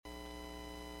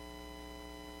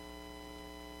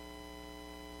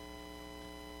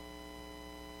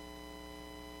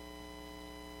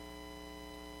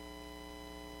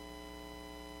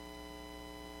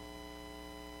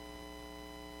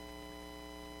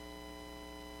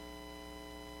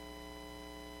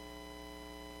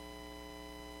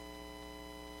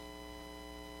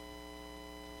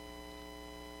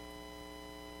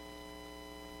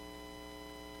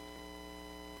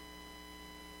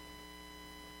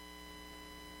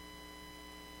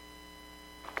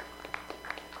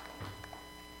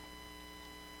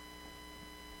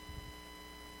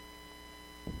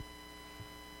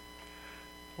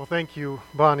Well, thank you,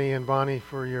 Bonnie and Bonnie,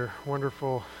 for your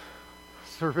wonderful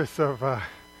service of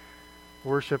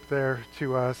worship there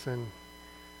to us. And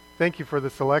thank you for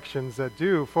the selections that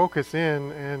do focus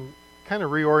in and kind of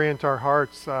reorient our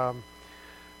hearts to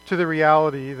the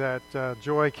reality that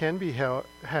joy can be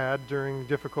had during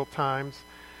difficult times.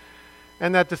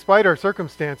 And that despite our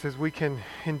circumstances, we can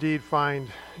indeed find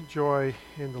joy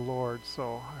in the Lord.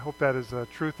 So I hope that is a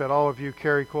truth that all of you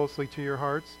carry closely to your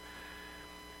hearts.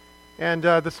 And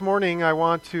this morning I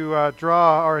want to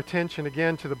draw our attention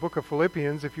again to the book of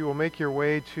Philippians. If you will make your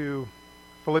way to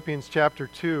Philippians chapter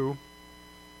 2.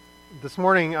 This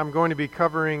morning I'm going to be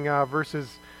covering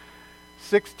verses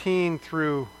 16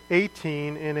 through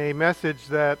 18 in a message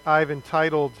that I've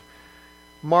entitled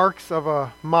Marks of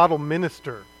a Model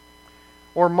Minister,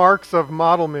 or Marks of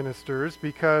Model Ministers,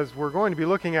 because we're going to be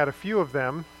looking at a few of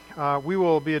them. We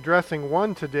will be addressing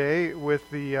one today with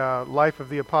the life of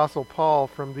the Apostle Paul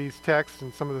from these texts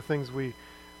and some of the things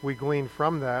we glean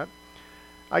from that.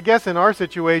 I guess in our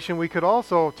situation we could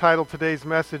also title today's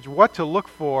message, What to Look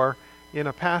For in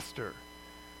a Pastor.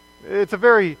 It's a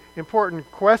very important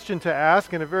question to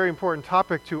ask and a very important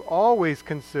topic to always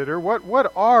consider.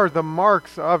 What are the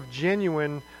marks of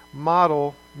genuine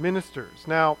model ministers?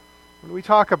 Now, when we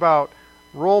talk about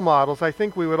role models, I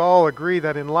think we would all agree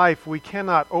that in life we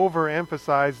cannot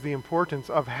overemphasize the importance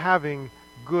of having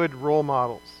good role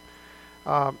models.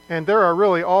 And there are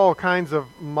really all kinds of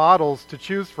models to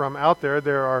choose from out there.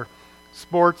 There are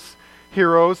sports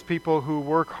heroes, people who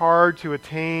work hard to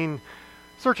attain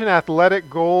certain athletic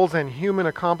goals and human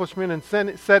accomplishment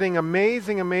and setting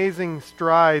amazing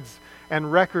strides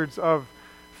and records of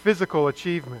physical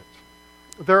achievement.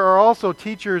 There are also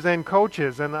teachers and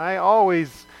coaches, and I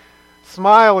always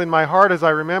smile in my heart as I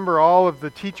remember all of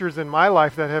the teachers in my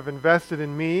life that have invested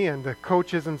in me and the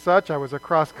coaches and such. I was a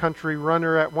cross-country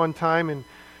runner at one time in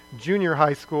junior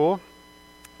high school,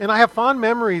 and I have fond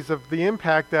memories of the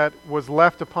impact that was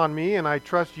left upon me, and I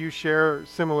trust you share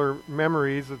similar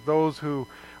memories of those who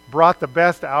brought the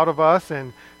best out of us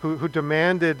and who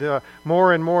demanded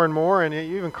more and more, and it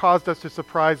even caused us to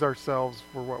surprise ourselves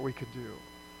for what we could do.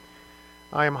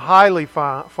 I am highly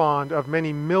fond of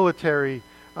many military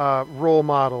role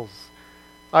models.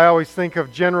 I always think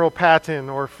of General Patton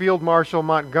or Field Marshal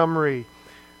Montgomery,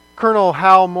 Colonel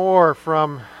Hal Moore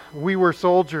from We Were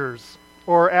Soldiers,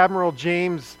 or Admiral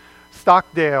James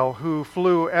Stockdale, who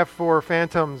flew F-4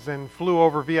 Phantoms and flew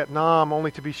over Vietnam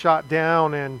only to be shot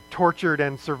down and tortured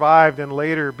and survived, and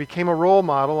later became a role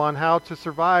model on how to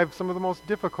survive some of the most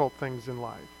difficult things in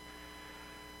life.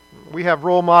 We have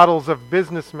role models of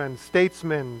businessmen,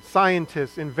 statesmen,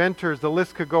 scientists, inventors, the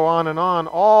list could go on,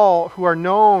 all who are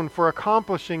known for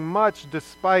accomplishing much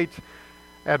despite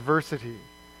adversity.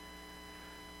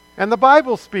 And the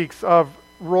Bible speaks of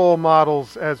role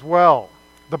models as well.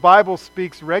 The Bible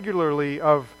speaks regularly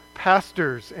of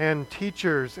pastors and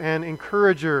teachers and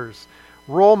encouragers,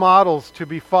 role models to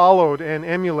be followed and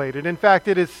emulated. In fact,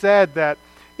 it is said that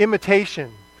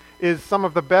imitation is some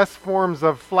of the best forms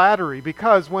of flattery,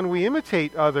 because when we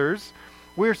imitate others,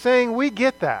 we're saying we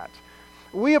get that.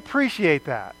 We appreciate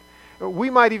that. We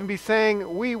might even be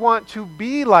saying we want to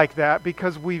be like that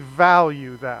because we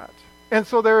value that. And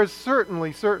so there is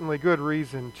certainly good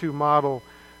reason to model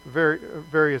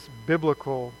various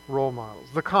biblical role models.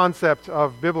 The concept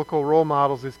of biblical role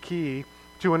models is key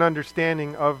to an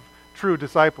understanding of true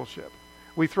discipleship.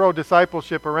 We throw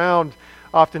discipleship around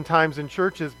oftentimes in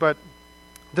churches, but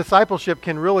discipleship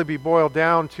can really be boiled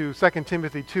down to 2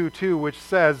 Timothy 2:2, which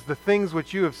says, "The things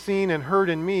which you have seen and heard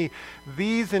in me,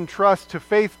 these entrust to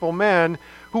faithful men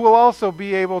who will also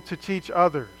be able to teach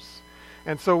others."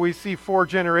 And so we see 4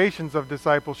 generations of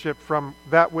discipleship, from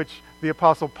that which the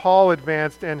Apostle Paul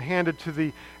advanced and handed to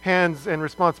the hands and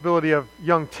responsibility of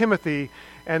young Timothy,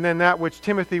 and then that which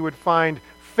Timothy would find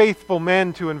faithful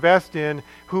men to invest in,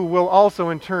 who will also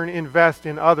in turn invest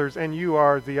in others, and you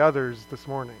are the others this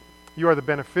morning. You are the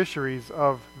beneficiaries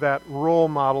of that role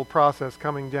model process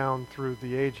coming down through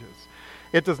the ages.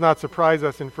 It does not surprise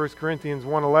us in 1 Corinthians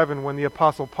 1:11 when the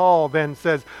Apostle Paul then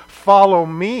says, "Follow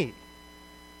me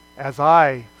as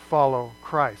I follow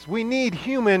Christ." We need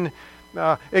human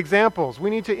examples. We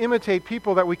need to imitate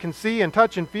people that we can see and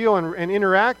touch and feel and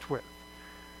interact with.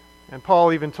 And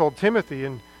Paul even told Timothy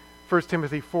in 1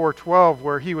 Timothy 4:12,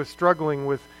 where he was struggling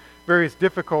with various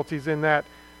difficulties in that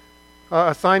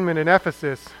assignment in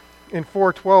Ephesus. In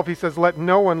 4:12 he says, "Let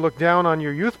no one look down on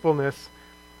your youthfulness,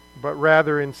 but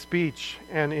rather in speech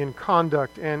and in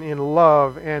conduct and in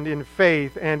love and in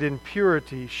faith and in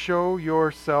purity show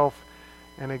yourself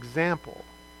an example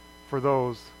for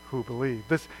those who believe."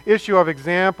 This issue of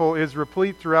example is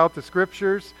replete throughout the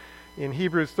Scriptures. In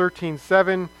Hebrews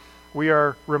 13:7, we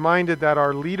are reminded that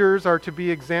our leaders are to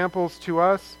be examples to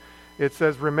us. It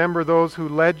says, remember those who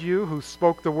led you, who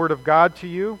spoke the word of God to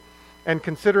you, and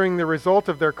considering the result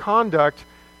of their conduct,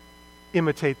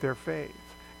 imitate their faith.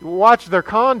 Watch their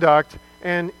conduct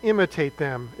and imitate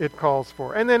them, it calls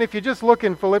for. And then if you just look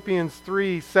in Philippians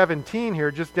 3:17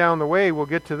 here, just down the way, we'll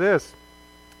get to this.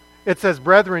 It says,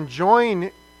 brethren,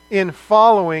 join in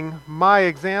following my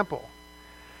example,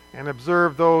 and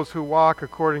observe those who walk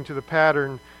according to the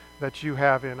pattern that you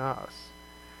have in us.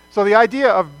 So the idea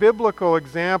of biblical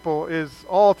example is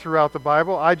all throughout the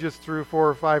Bible. I just threw 4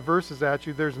 or 5 verses at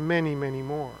you. There's many, many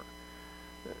more.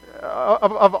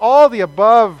 Of all the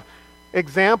above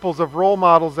examples of role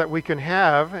models that we can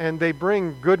have, and they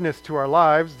bring goodness to our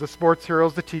lives, the sports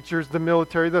heroes, the teachers, the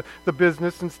military, the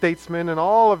business and statesmen, and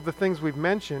all of the things we've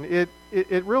mentioned,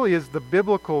 it really is the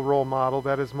biblical role model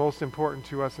that is most important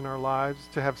to us in our lives,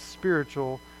 to have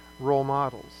spiritual role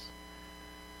models.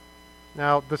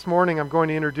 Now, this morning I'm going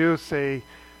to introduce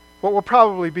what will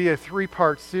probably be a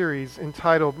 3-part series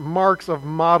entitled Marks of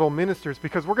Model Ministers,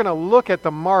 because we're going to look at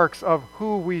the marks of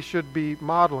who we should be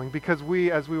modeling, because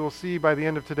we, as we will see by the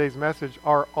end of today's message,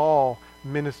 are all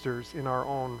ministers in our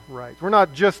own right. We're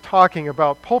not just talking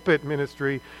about pulpit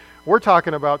ministry, we're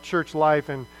talking about church life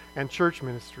and church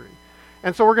ministry.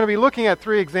 And so we're going to be looking at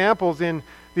 3 examples in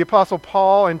the Apostle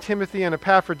Paul and Timothy and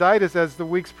Epaphroditus as the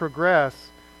weeks progress.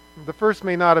 The first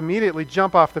may not immediately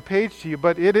jump off the page to you,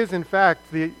 but it is in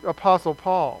fact the Apostle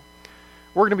Paul.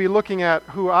 We're going to be looking at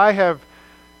who I have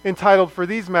entitled for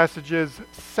these messages,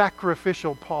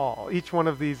 Sacrificial Paul. Each one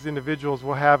of these individuals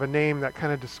will have a name that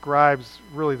kind of describes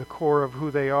really the core of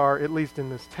who they are, at least in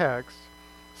this text.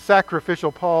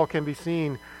 Sacrificial Paul can be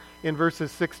seen in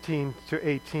verses 16 to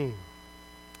 18.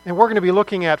 And we're going to be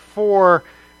looking at 4,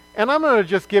 and I'm going to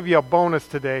just give you a bonus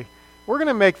today. We're going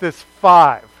to make this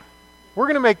 5. We're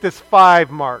going to make this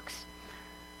 5 marks.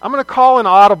 I'm going to call an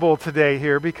audible today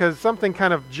here because something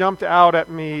kind of jumped out at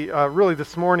me really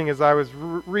this morning as I was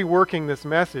reworking this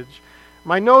message.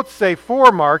 My notes say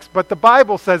 4 marks, but the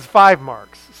Bible says 5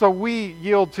 marks. So we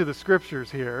yield to the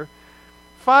scriptures here.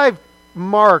 5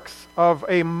 marks of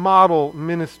a model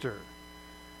minister.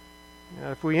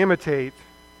 If we imitate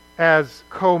as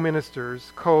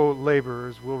co-ministers,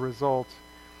 co-laborers, will result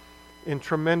in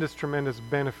tremendous, tremendous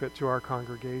benefit to our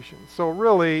congregation. So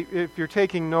really, if you're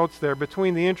taking notes there,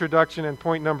 between the introduction and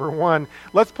point number 1,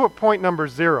 let's put point number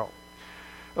 0.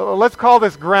 Let's call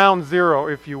this ground 0,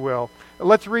 if you will.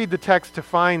 Let's read the text to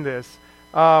find this.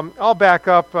 I'll back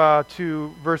up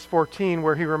to verse 14,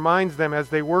 where he reminds them as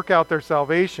they work out their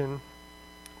salvation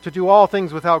to do all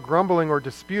things without grumbling or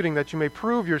disputing, that you may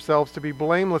prove yourselves to be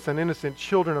blameless and innocent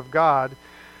children of God,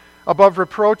 above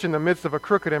reproach in the midst of a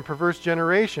crooked and perverse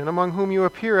generation, among whom you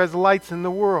appear as lights in the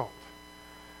world.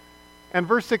 And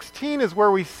verse 16 is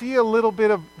where we see a little bit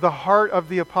of the heart of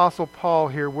the Apostle Paul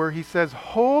here, where he says,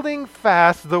 holding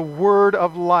fast the word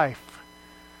of life,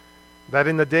 that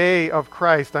in the day of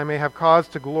Christ I may have cause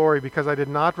to glory, because I did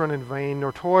not run in vain,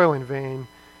 nor toil in vain.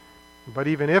 But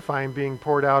even if I am being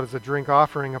poured out as a drink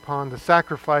offering upon the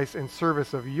sacrifice and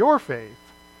service of your faith,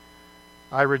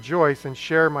 I rejoice and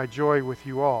share my joy with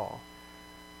you all.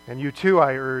 And you too,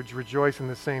 I urge, rejoice in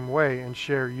the same way and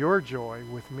share your joy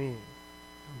with me.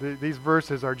 These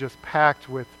verses are just packed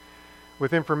with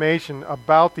information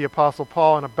about the Apostle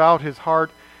Paul and about his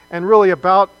heart, and really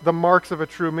about the marks of a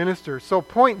true minister. So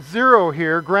point 0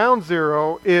 here, ground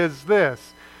 0, is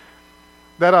this: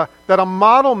 that a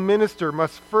model minister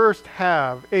must first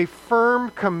have a firm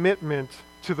commitment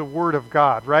to the Word of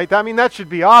God, right? I mean, that should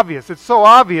be obvious. It's so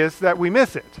obvious that we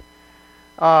miss it.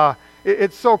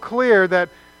 It's so clear that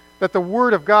the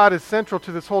Word of God is central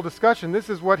to this whole discussion.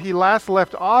 This is what he last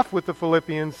left off with the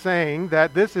Philippians, saying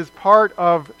that this is part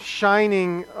of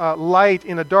shining light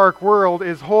in a dark world,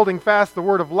 is holding fast the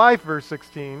Word of life, verse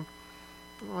 16.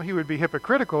 Well, he would be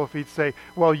hypocritical if he'd say,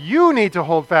 well, you need to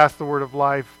hold fast the Word of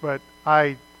life, but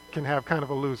I can have kind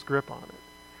of a loose grip on it.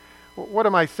 What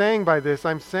am I saying by this?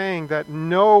 I'm saying that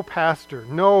no pastor,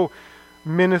 no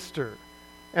minister,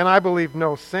 and I believe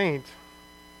no saint,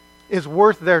 is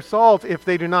worth their salt if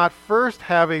they do not first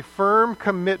have a firm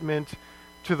commitment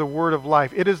to the word of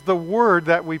life. It is the word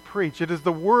that we preach. It is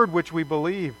the word which we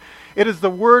believe. It is the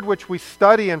word which we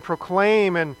study and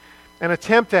proclaim and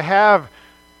attempt to have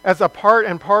as a part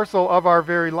and parcel of our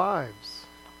very lives.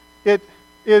 It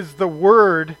is the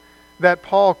word that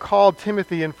Paul called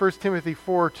Timothy in 1 Timothy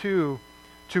 4:2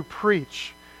 to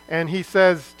preach. And he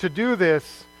says to do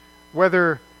this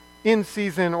whether in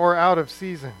season or out of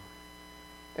season.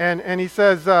 And he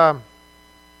says, I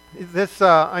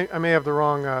may have the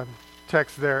wrong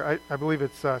text there. I believe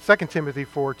it's 2 Timothy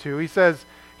 4:2. He says,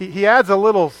 he adds a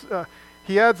little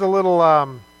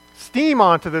steam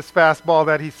onto this fastball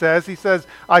that he says. He says,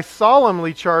 I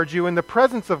solemnly charge you in the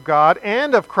presence of God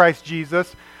and of Christ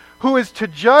Jesus, who is to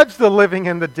judge the living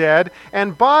and the dead,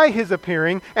 and by his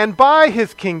appearing and by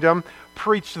his kingdom,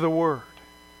 preach the word.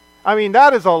 I mean,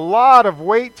 that is a lot of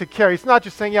weight to carry. It's not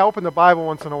just saying, yeah, open the Bible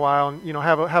once in a while and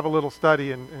have a little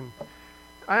study. And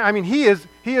I mean, he is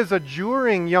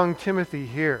adjuring young Timothy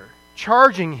here,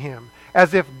 charging him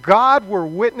as if God were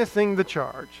witnessing the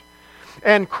charge.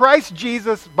 And Christ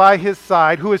Jesus by his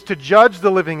side, who is to judge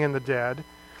the living and the dead,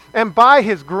 and by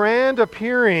his grand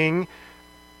appearing,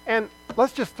 and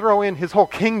let's just throw in his whole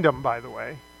kingdom, by the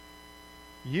way,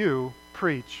 you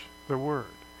preach the word.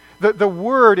 The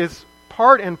word is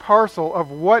part and parcel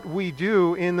of what we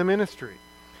do in the ministry.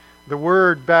 The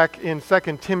word back in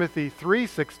 2 Timothy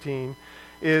 3:16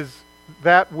 is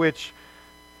that which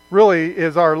really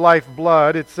is our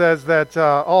lifeblood. It says that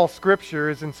all Scripture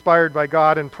is inspired by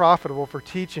God and profitable for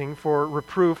teaching, for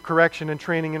reproof, correction, and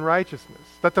training in righteousness,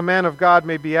 that the man of God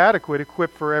may be adequate,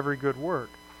 equipped for every good work.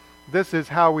 This is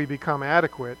how we become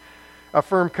adequate, a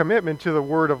firm commitment to the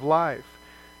word of life.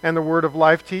 And the word of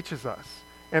life teaches us,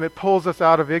 and it pulls us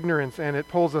out of ignorance, and it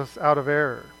pulls us out of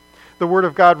error. The word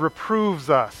of God reproves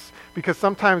us, because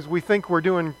sometimes we think we're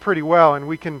doing pretty well and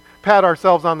we can pat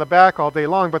ourselves on the back all day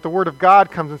long, but the Word of God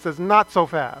comes and says, not so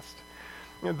fast.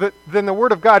 Then the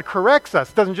Word of God corrects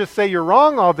us. It doesn't just say you're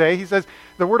wrong all day. He says,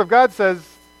 the Word of God says,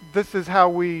 this is how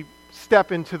we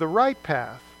step into the right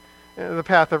path, the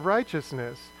path of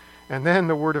righteousness. And then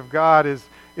the Word of God is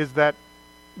that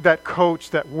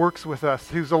coach that works with us,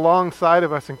 who's alongside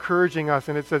of us, encouraging us,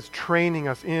 and it says training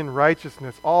us in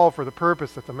righteousness, all for the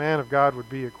purpose that the man of God would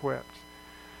be equipped.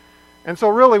 And so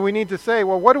really we need to say,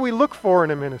 well, what do we look for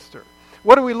in a minister?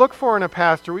 What do we look for in a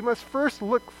pastor? We must first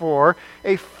look for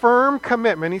a firm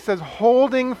commitment. He says,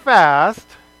 holding fast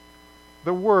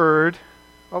the word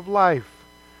of life.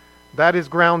 That is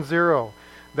ground zero.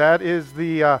 That is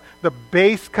the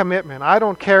base commitment. I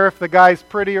don't care if the guy's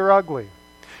pretty or ugly.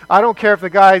 I don't care if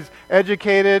the guy's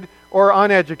educated or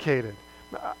uneducated.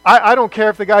 I don't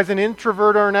care if the guy's an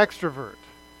introvert or an extrovert.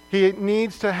 He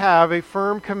needs to have a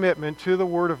firm commitment to the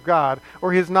Word of God,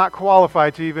 or he is not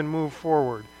qualified to even move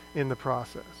forward in the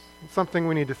process. It's something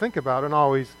we need to think about and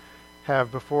always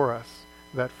have before us,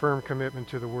 that firm commitment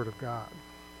to the Word of God.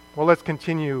 Well, let's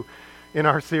continue in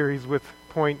our series with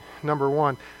point number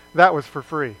 1. That was for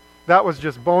free. That was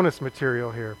just bonus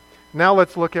material here. Now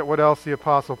let's look at what else the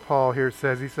Apostle Paul here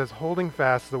says. He says, holding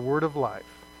fast the word of life,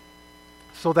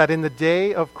 so that in the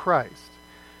day of Christ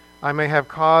I may have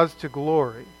cause to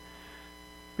glory,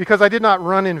 because I did not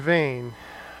run in vain,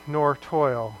 nor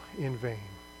toil in vain.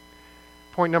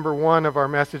 Point number 1 of our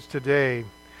message today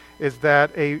is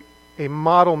that a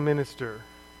model minister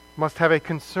must have a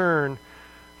concern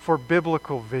for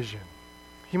biblical vision.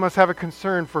 He must have a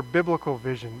concern for biblical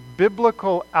vision,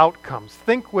 biblical outcomes.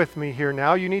 Think with me here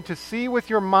now. You need to see with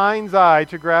your mind's eye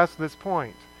to grasp this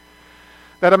point.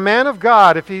 That a man of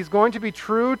God, if he's going to be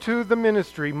true to the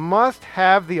ministry, must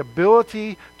have the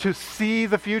ability to see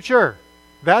the future.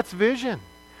 That's vision.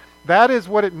 That is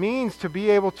what it means to be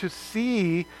able to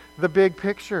see the big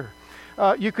picture.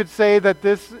 You could say that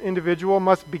this individual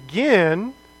must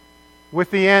begin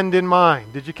with the end in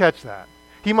mind. Did you catch that?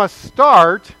 He must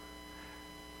start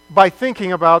by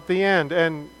thinking about the end.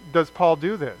 And does Paul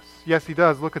do this? Yes, he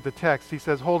does. Look at the text. He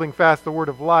says, holding fast the word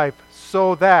of life,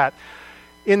 so that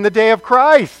in the day of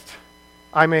Christ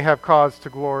I may have cause to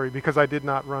glory, because I did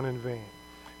not run in vain.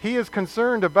 He is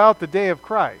concerned about the day of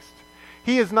Christ.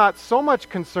 He is not so much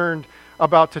concerned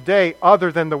about today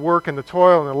other than the work and the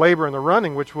toil and the labor and the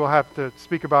running, which we'll have to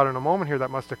speak about in a moment here,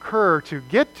 that must occur to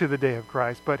get to the day of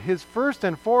Christ. But his first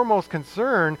and foremost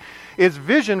concern is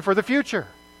vision for the future.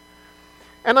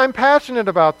 And I'm passionate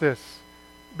about this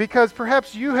because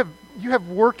perhaps you have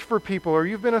worked for people, or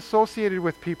you've been associated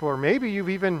with people, or maybe you've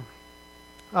even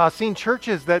seen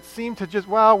churches that seem to just,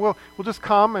 we'll just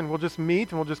come and we'll just meet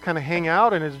and we'll just kind of hang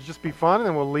out and it'll just be fun, and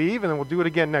then we'll leave and then we'll do it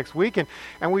again next week, and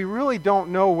we really don't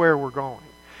know where we're going.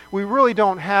 We really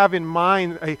don't have in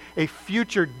mind a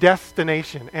future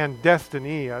destination and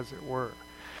destiny, as it were.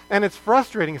 And it's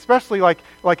frustrating, especially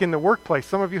like in the workplace.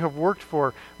 Some of you have worked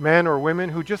for men or women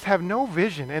who just have no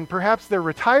vision, and perhaps they're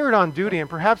retired on duty, and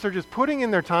perhaps they're just putting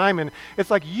in their time, and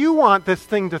it's like you want this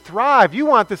thing to thrive. You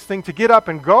want this thing to get up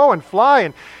and go and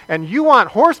fly, and you want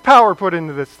horsepower put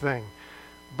into this thing.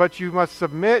 But you must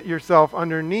submit yourself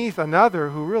underneath another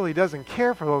who really doesn't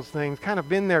care for those things, kind of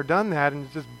been there, done that, and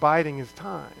is just biding his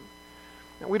time.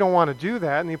 And we don't want to do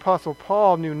that, and the Apostle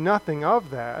Paul knew nothing of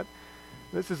that.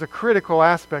 This is a critical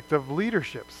aspect of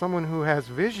leadership, someone who has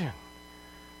vision,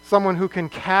 someone who can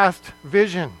cast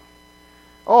vision.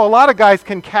 Oh, a lot of guys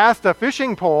can cast a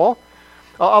fishing pole.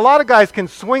 A lot of guys can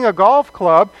swing a golf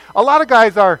club. A lot of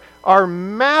guys are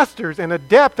masters and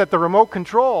adept at the remote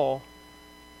control.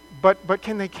 But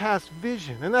can they cast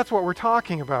vision? And that's what we're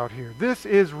talking about here. This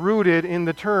is rooted in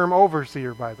the term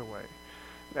overseer, by the way.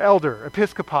 Elder,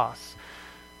 episkopos.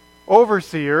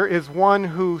 Overseer is one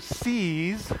who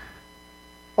sees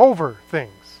over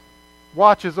things,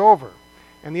 watches over.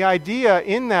 And the idea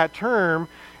in that term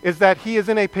is that he is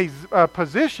in a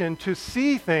position to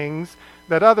see things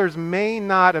that others may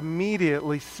not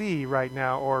immediately see right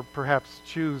now, or perhaps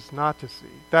choose not to see.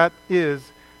 That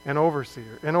is an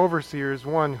overseer. An overseer is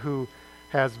one who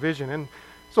has vision. And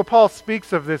so Paul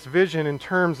speaks of this vision in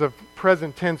terms of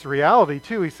present tense reality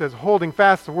too. He says, holding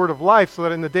fast the word of life so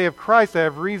that in the day of Christ I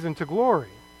have reason to glory.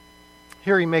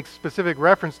 Here he makes specific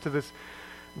reference to this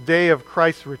day of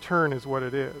Christ's return is what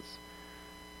it is.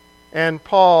 And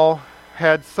Paul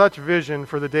had such vision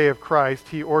for the day of Christ,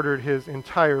 he ordered his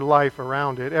entire life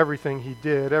around it. Everything he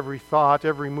did, every thought,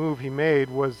 every move he made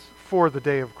was for the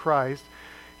day of Christ.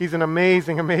 He's an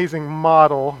amazing, amazing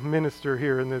model minister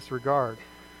here in this regard.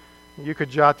 You could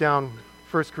jot down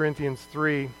 1 Corinthians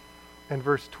 3 and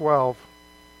verse 12,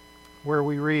 where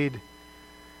we read,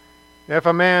 if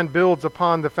a man builds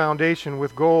upon the foundation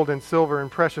with gold and silver and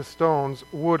precious stones,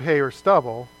 wood, hay, or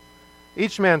stubble,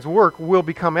 each man's work will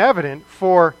become evident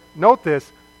for, note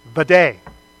this, the day.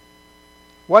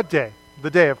 What day? The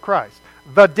day of Christ.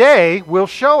 The day will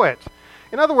show it.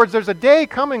 In other words, there's a day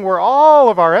coming where all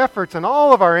of our efforts and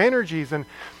all of our energies and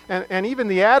even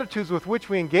the attitudes with which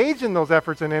we engage in those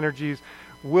efforts and energies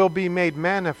will be made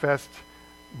manifest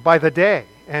by the day.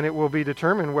 And it will be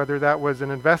determined whether that was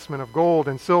an investment of gold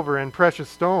and silver and precious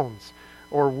stones,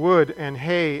 or wood and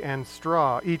hay and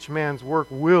straw. Each man's work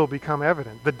will become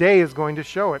evident. The day is going to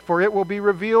show it, for it will be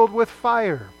revealed with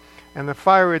fire, and the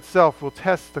fire itself will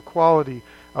test the quality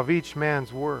of each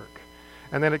man's work.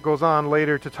 And then it goes on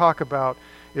later to talk about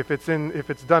if it's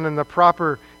done in the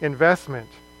proper investment,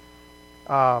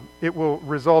 it will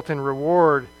result in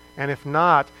reward, and if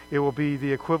not, it will be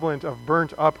the equivalent of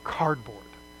burnt up cardboard.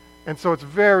 And so it's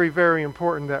very, very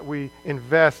important that we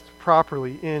invest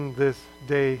properly in this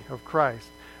day of Christ.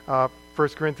 1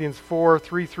 Corinthians 4,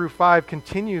 3 through 5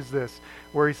 continues this,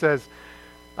 where he says,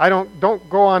 don't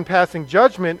go on passing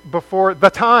judgment before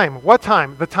the time. What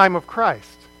time? The time of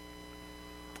Christ.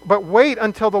 But wait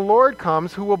until the Lord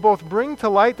comes, who will both bring to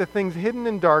light the things hidden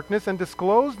in darkness and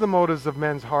disclose the motives of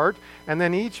men's heart, and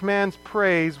then each man's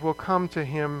praise will come to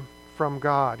him from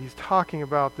God. He's talking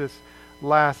about this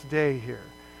last day here.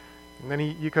 And then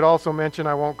you could also mention,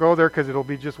 I won't go there because it'll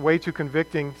be just way too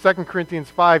convicting, 2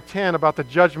 Corinthians 5:10 about the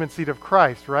judgment seat of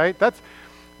Christ, right? That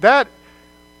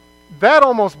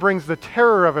almost brings the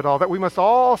terror of it all, that we must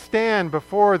all stand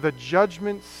before the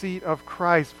judgment seat of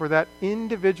Christ for that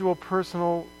individual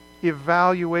personal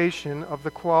evaluation of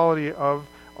the quality of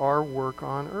our work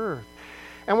on earth.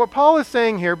 And what Paul is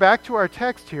saying here, back to our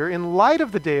text here, in light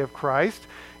of the day of Christ,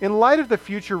 in light of the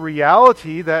future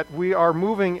reality that we are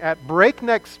moving at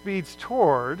breakneck speeds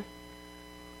toward,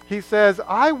 he says,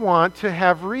 I want to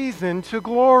have reason to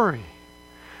glory.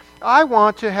 I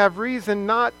want to have reason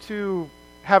not to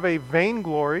have a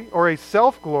vainglory or a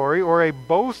self-glory or a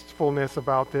boastfulness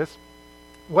about this.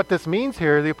 What this means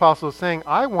here, the apostle is saying,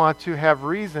 I want to have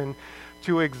reason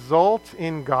to exult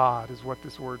in God, is what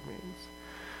this word means.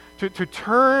 To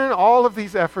turn all of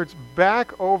these efforts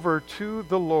back over to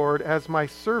the Lord as my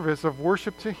service of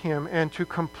worship to Him, and to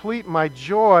complete my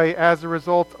joy as a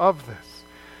result of this.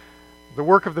 The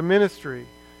work of the ministry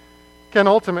can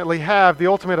ultimately have the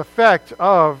ultimate effect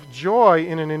of joy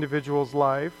in an individual's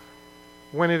life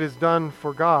when it is done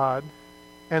for God,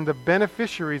 and the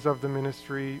beneficiaries of the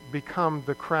ministry become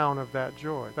the crown of that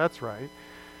joy. That's right.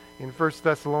 In 1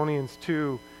 Thessalonians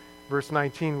 2, verse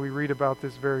 19, we read about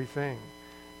this very thing.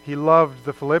 He loved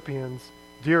the Philippians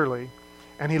dearly,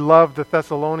 and he loved the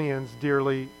Thessalonians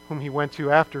dearly, whom he went to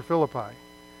after Philippi.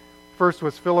 First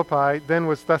was Philippi, then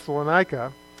was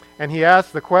Thessalonica, and he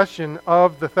asked the question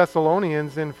of the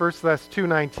Thessalonians in 1 Thess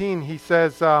 2:19. He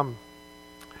says,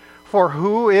 for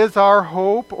who is our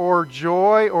hope or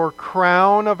joy or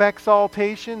crown of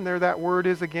exaltation? There that word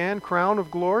is again, crown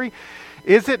of glory.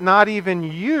 Is it not even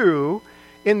you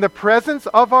in the presence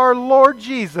of our Lord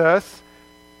Jesus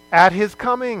at His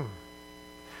coming?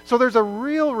 So there's a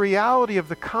real reality of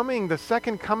the coming, the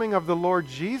second coming of the Lord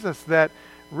Jesus, that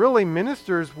really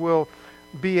ministers will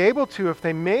be able to, if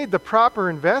they made the proper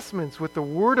investments with the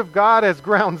Word of God as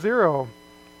ground zero,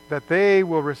 that they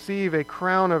will receive a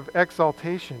crown of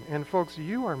exaltation. And folks,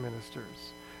 you are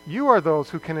ministers. You are those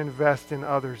who can invest in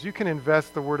others. You can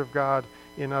invest the Word of God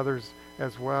in others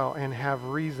as well and have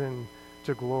reason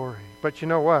to glory. But you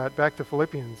know what? Back to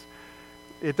Philippians.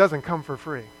 It doesn't come for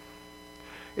free.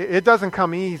 It doesn't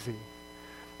come easy.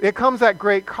 It comes at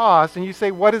great cost. And you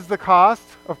say, what is the cost?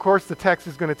 Of course, the text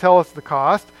is going to tell us the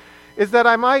cost. Is that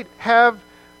I might have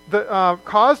the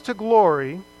cause to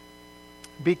glory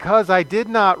because I did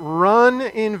not run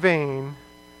in vain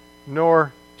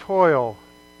nor toil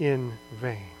in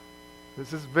vain.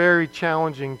 This is very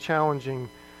challenging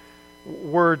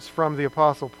words from the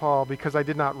Apostle Paul, because I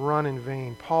did not run in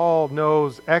vain. Paul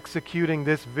knows executing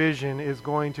this vision is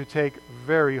going to take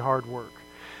very hard work.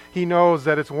 He knows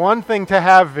that it's one thing to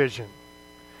have vision.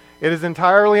 It is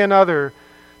entirely another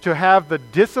to have the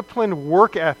disciplined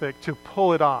work ethic to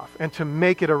pull it off and to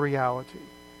make it a reality.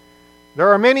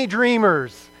 There are many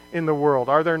dreamers in the world,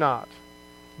 are there not?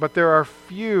 But there are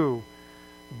few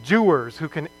doers who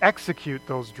can execute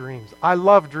those dreams. I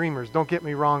love dreamers, don't get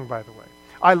me wrong, by the way.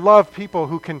 I love people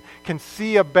who can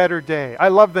see a better day. I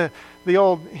love the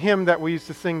old hymn that we used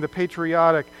to sing, the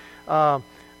patriotic,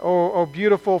 oh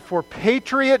beautiful for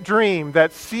patriot dream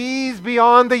that sees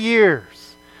beyond the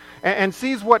years and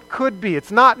sees what could be.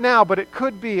 It's not now, but it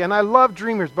could be. And I love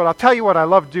dreamers, but I'll tell you what, I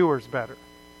love doers better.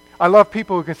 I love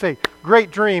people who can say,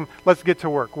 great dream, let's get to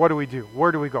work. What do we do?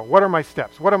 Where do we go? What are my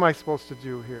steps? What am I supposed to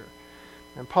do here?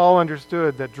 And Paul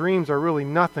understood that dreams are really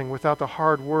nothing without the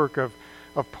hard work of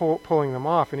pulling them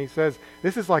off. And he says,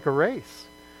 this is like a race.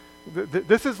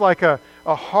 This is like a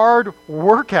hard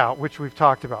workout, which we've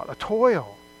talked about, a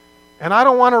toil. And I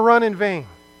don't want to run in vain.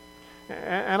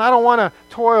 And I don't want to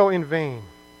toil in vain.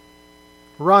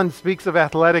 Run speaks of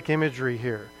athletic imagery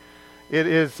here. It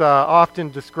is often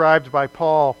described by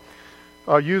Paul,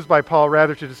 used by Paul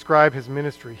rather, to describe his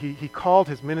ministry. He called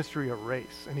his ministry a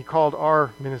race, and he called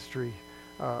our ministry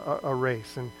a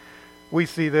race. And we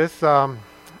see this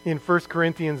in 1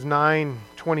 Corinthians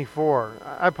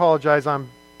 9:24. I apologize, I'm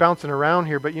bouncing around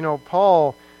here, but you know,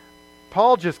 Paul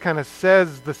just kind of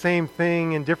says the same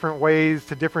thing in different ways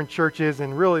to different churches,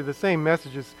 and really the same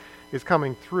message is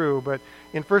coming through. But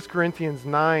in 1 Corinthians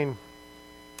 9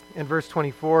 and verse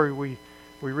 24, we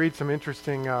read some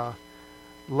interesting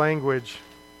language.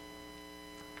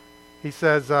 He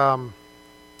says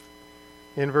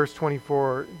in verse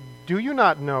 24, do you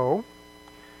not know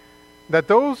that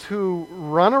those who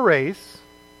run a race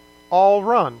all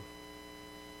run?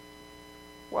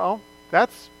 Well,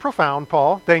 that's profound,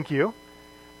 Paul. Thank you.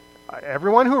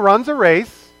 Everyone who runs a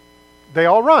race, they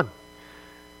all run.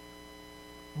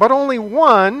 But only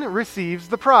one receives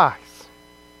the prize.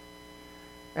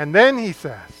 And then he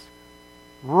says,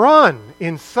 run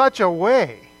in such a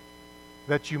way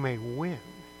that you may win.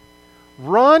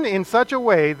 Run in such a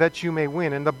way that you may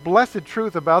win. And the blessed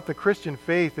truth about the Christian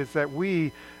faith is that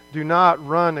we do not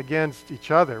run against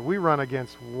each other. We run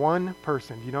against one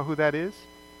person. Do you know who that is?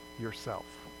 Yourself.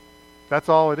 That's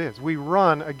all it is. We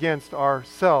run against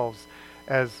ourselves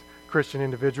as Christian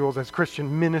individuals, as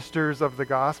Christian ministers of the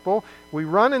gospel. We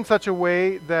run in such a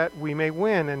way that we may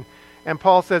win. And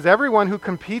Paul says, everyone who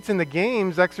competes in the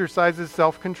games exercises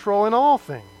self-control in all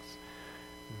things.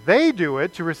 They do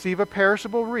it to receive a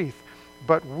perishable wreath,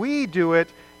 but we do it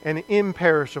an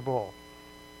imperishable.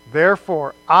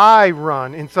 Therefore, I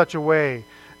run in such a way,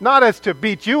 not as to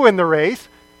beat you in the race,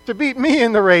 to beat me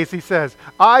in the race, he says.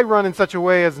 I run in such a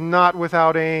way as not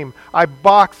without aim. I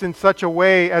box in such a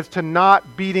way as to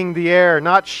not beating the air,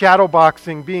 not shadow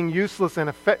boxing, being useless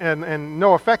and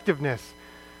no effectiveness.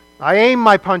 I aim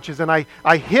my punches and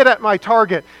I hit at my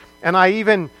target, and I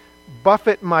even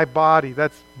buffet my body.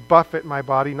 That's buffet my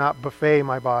body, not buffet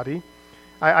my body.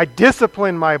 I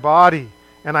discipline my body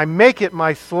and I make it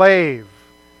my slave.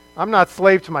 I'm not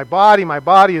slave to my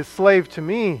body is slave to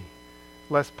me,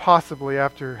 lest possibly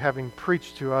after having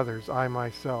preached to others, I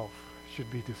myself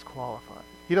should be disqualified.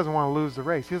 He doesn't want to lose the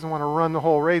race. He doesn't want to run the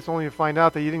whole race only to find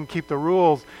out that he didn't keep the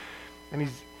rules, and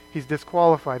he's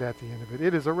disqualified at the end of it.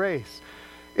 It is a race.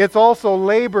 It's also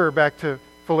labor, back to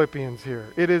Philippians here.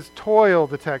 It is toil,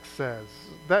 the text says.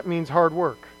 That means hard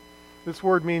work. This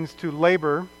word means to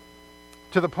labor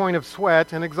to the point of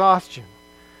sweat and exhaustion.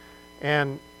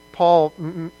 And Paul,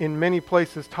 in many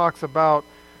places, talks about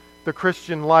the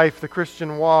Christian life, the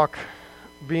Christian walk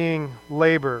being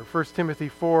labor. 1 Timothy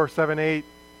 4:7-8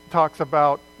 talks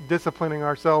about disciplining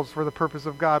ourselves for the purpose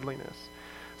of godliness.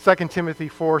 2 Timothy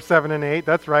 4:7-8,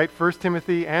 that's right, 1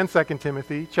 Timothy and 2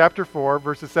 Timothy, chapter 4,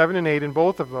 verses 7 and 8, in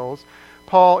both of those,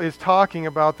 Paul is talking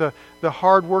about the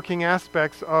hard-working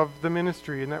aspects of the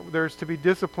ministry and that there's to be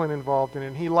discipline involved in it.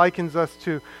 And he likens us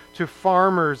to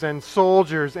farmers and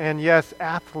soldiers and, yes,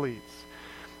 athletes.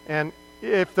 And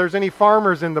if there's any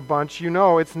farmers in the bunch, you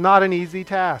know it's not an easy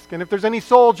task. And if there's any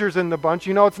soldiers in the bunch,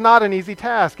 you know it's not an easy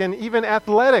task. And even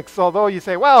athletics, although you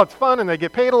say, well, it's fun and they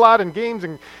get paid a lot in games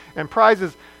and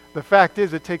prizes, the fact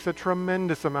is it takes a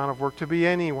tremendous amount of work to be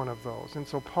any one of those. And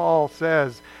so Paul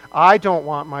says, I don't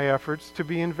want my efforts to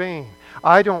be in vain.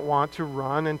 I don't want to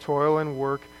run and toil and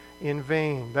work in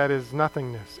vain. That is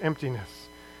nothingness, emptiness.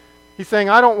 He's saying,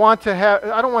 I don't want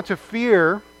to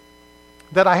fear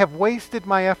that I have wasted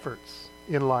my efforts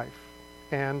in life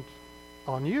and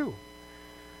on you.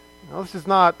 Now, this is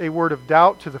not a word of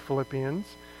doubt to the Philippians.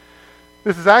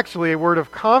 This is actually a word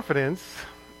of confidence,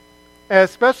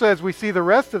 especially as we see the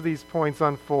rest of these points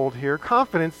unfold here.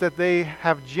 Confidence that they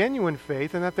have genuine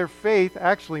faith and that their faith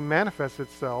actually manifests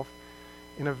itself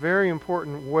in a very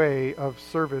important way of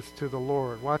service to the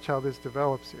Lord. Watch how this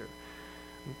develops here.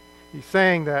 He's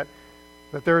saying that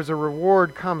there is a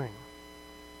reward coming,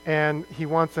 and he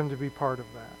wants them to be part of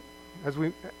that.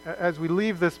 As we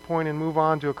leave this point and move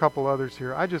on to a couple others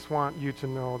here, I just want you to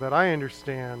know that I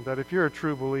understand that if you're a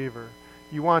true believer,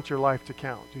 you want your life to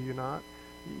count, do you not?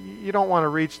 You don't want to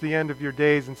reach the end of your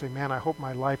days and say, man, I hope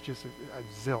my life just a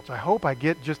zilch. I hope I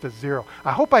get just a zero.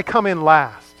 I hope I come in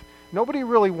last. Nobody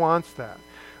really wants that.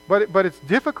 But it's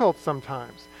difficult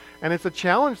sometimes. And it's a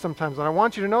challenge sometimes. And I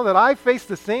want you to know that I face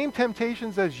the same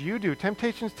temptations as you do.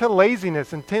 Temptations to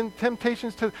laziness and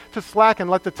temptations to slack and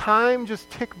let the time just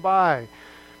tick by.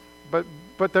 But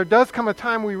there does come a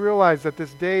time we realize that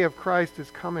this day of Christ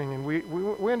is coming. And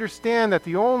we understand that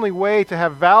the only way to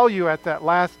have value at that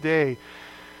last day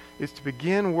is to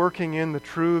begin working in the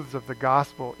truths of the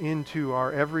gospel into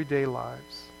our everyday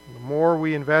lives. The more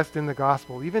we invest in the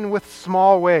gospel, even with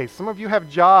small ways. Some of you have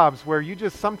jobs where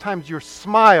sometimes your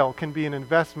smile can be an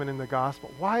investment in the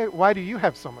gospel. Why do you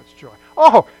have so much joy?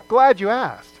 Oh, glad you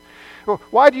asked. Well,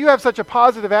 why do you have such a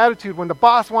positive attitude when the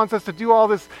boss wants us to do all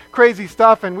this crazy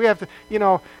stuff and we have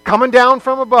to, coming down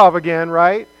from above again,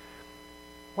 right?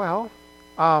 Well,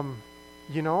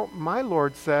 my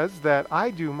Lord says that I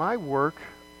do my work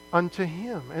unto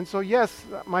him. And so, yes,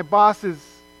 my boss is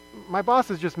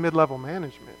just mid-level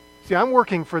management. See, I'm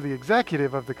working for the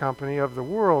executive of the company, of the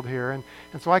world here, and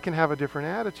so I can have a different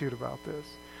attitude about this.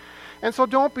 And so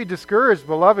don't be discouraged,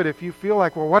 beloved, if you feel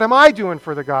like, well, what am I doing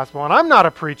for the gospel? And I'm not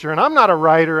a preacher, and I'm not a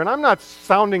writer, and I'm not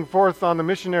sounding forth on the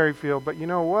missionary field. But you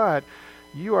know what?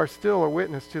 You are still a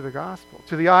witness to the gospel.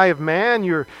 To the eye of man,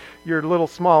 your little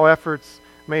small efforts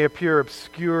may appear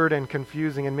obscured and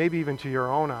confusing, and maybe even to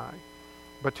your own eye.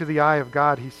 But to the eye of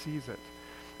God, he sees it.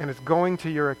 And it's going to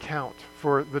your account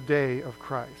for the day of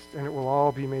Christ. And it will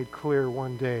all be made clear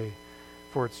one day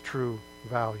for its true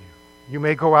value. You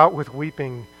may go out with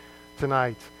weeping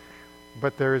tonight,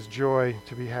 but there is joy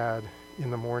to be had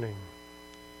in the morning.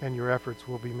 And your efforts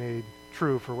will be made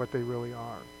true for what they really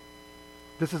are.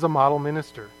 This is a model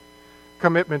minister.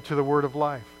 Commitment to the word of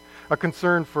life. A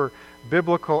concern for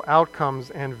biblical outcomes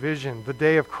and vision. The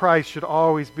day of Christ should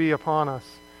always be upon us.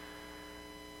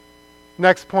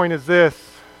 Next point is this.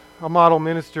 A model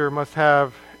minister must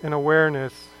have an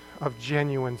awareness of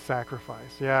genuine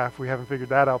sacrifice. Yeah, if we haven't figured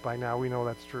that out by now, we know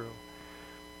that's true.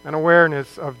 An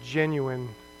awareness of genuine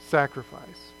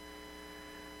sacrifice.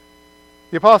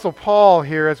 The Apostle Paul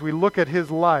here, as we look at his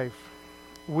life,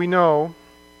 we know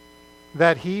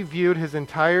that he viewed his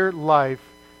entire life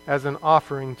as an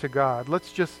offering to God.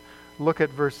 Let's just look at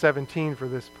verse 17 for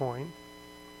this point.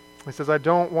 He says, I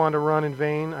don't want to run in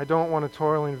vain. I don't want to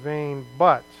toil in vain,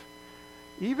 but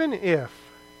even if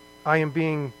I am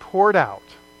being poured out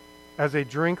as a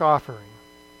drink offering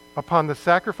upon the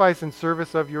sacrifice and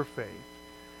service of your faith,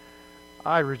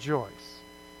 I rejoice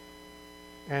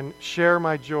and share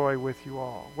my joy with you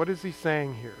all. What is he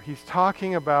saying here? He's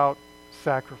talking about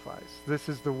sacrifice. This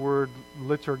is the word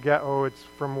liturgeo. It's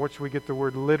from which we get the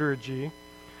word liturgy.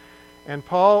 And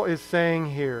Paul is saying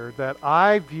here that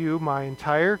I view my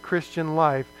entire Christian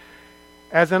life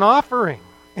as an offering.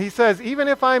 He says, even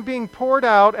if I'm being poured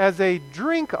out as a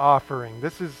drink offering.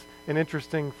 This is an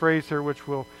interesting phrase here, which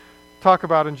we'll talk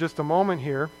about in just a moment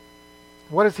here.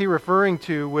 What is he referring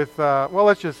to with,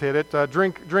 let's just hit it.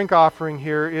 Drink offering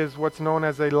here is what's known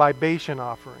as a libation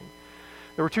offering.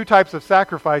 There were two types of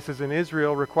sacrifices in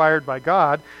Israel required by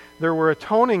God. There were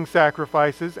atoning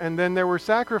sacrifices, and then there were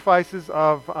sacrifices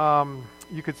of,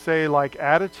 you could say, like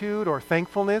attitude or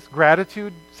thankfulness,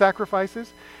 gratitude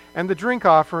sacrifices. And the drink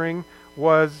offering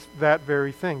was that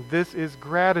very thing. This is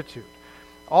gratitude.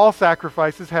 All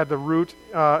sacrifices had their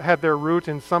root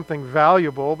in something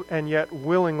valuable and yet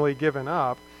willingly given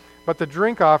up. But the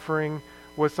drink offering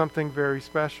was something very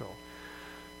special.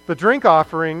 The drink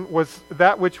offering was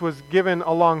that which was given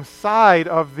alongside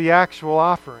of the actual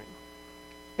offering.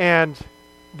 And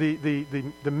the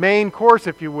main course,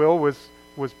 if you will, was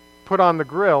put on the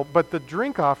grill, but the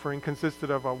drink offering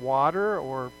consisted of a water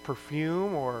or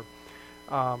perfume or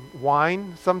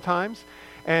wine sometimes,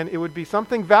 and it would be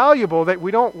something valuable that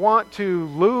we don't want to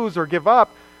lose or give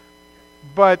up,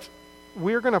 but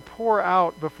we're going to pour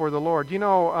out before the Lord. You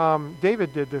know,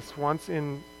 David did this once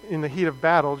in the heat of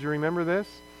battle. Do you remember this?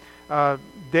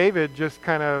 David just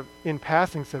kind of in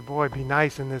passing said, boy, it'd be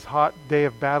nice in this hot day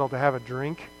of battle to have a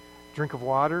drink of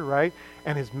water, right?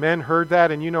 And his men heard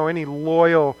that, and you know, any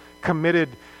loyal, committed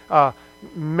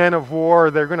men of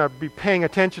war, they're going to be paying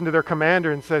attention to their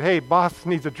commander and said, hey, boss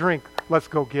needs a drink, let's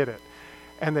go get it.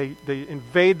 And they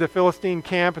invade the Philistine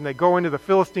camp, and they go into the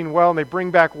Philistine well, and they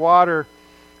bring back water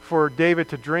for David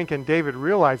to drink, and David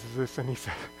realizes this, and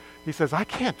he says, I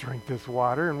can't drink this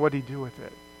water, and what did he do with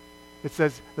it? It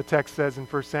says, the text says in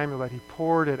 1 Samuel that he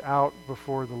poured it out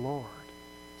before the Lord.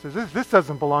 It says, this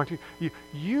doesn't belong to you.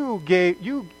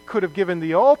 You could have given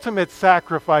the ultimate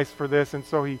sacrifice for this, and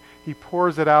so he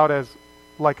pours it out as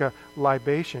like a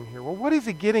libation here. Well, what is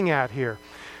he getting at here?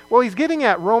 Well, he's getting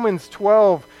at Romans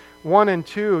 12, 1 and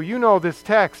 2. You know this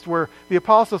text where the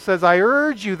apostle says, I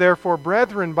urge you, therefore,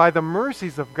 brethren, by the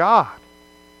mercies of God,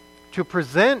 to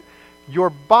present your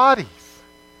bodies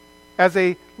as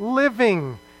a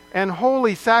living and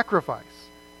holy sacrifice,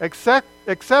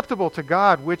 acceptable to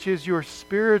God, which is your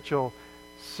spiritual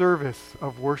service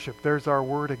of worship. There's our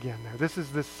word again there. This is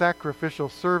the sacrificial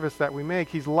service that we make.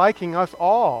 He's liking us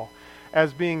all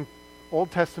as being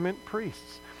Old Testament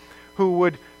priests who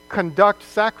would conduct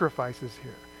sacrifices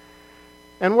here.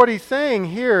 And what he's saying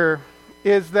here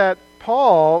is that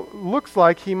Paul looks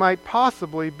like he might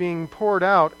possibly being poured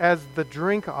out as the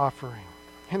drink offering.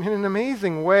 And in an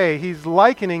amazing way, he's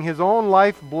likening his own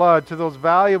lifeblood to those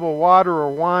valuable water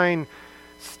or wine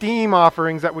steam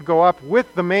offerings that would go up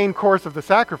with the main course of the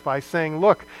sacrifice, saying,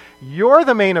 look, you're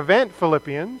the main event,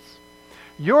 Philippians.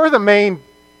 You're the main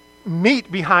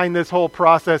meat behind this whole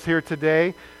process here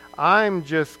today. I'm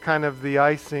just kind of the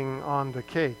icing on the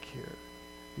cake here.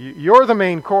 You're the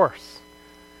main course.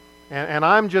 And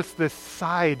I'm just this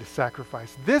side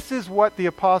sacrifice. This is what the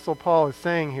Apostle Paul is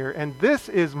saying here, and this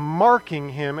is marking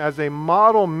him as a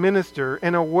model minister,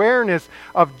 an awareness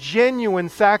of genuine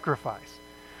sacrifice.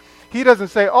 He doesn't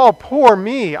say, oh, poor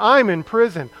me, I'm in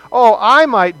prison. Oh, I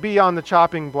might be on the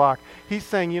chopping block. He's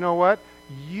saying, you know what?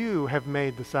 You have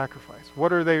made the sacrifice.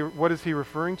 What is he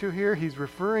referring to here? He's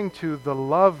referring to the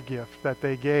love gift that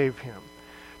they gave him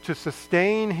to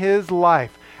sustain his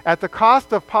life at the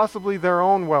cost of possibly their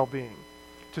own well-being,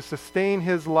 to sustain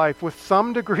his life with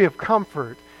some degree of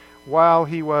comfort while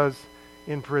he was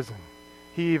in prison.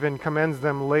 He even commends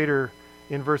them later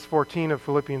in verse 14 of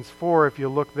Philippians 4, if you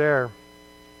look there.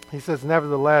 He says,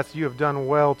 nevertheless, you have done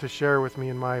well to share with me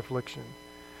in my affliction.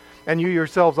 And you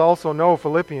yourselves also know,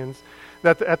 Philippians,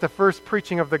 that at the first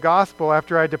preaching of the gospel,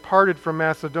 after I departed from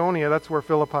Macedonia, that's where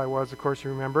Philippi was, of course you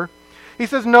remember, he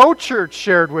says, no church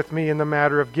shared with me in the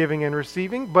matter of giving and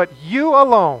receiving, but you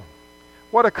alone.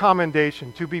 What a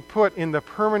commendation to be put in the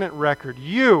permanent record.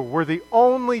 You were the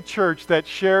only church that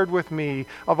shared with me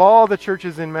of all the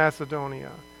churches in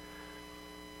Macedonia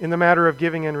in the matter of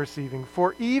giving and receiving.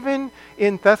 For even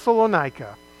in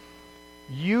Thessalonica,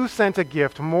 you sent a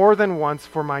gift more than once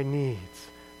for my needs.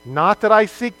 Not that I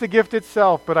seek the gift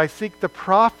itself, but I seek the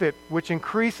profit which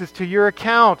increases to your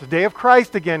account. The day of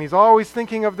Christ again. He's always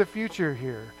thinking of the future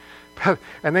here.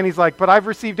 And then he's like, but I've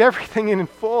received everything in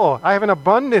full. I have an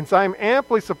abundance. I am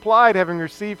amply supplied, having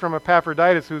received from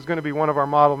Epaphroditus, who's going to be one of our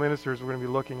model ministers we're going to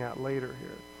be looking at later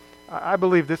here. I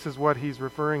believe this is what he's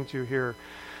referring to here,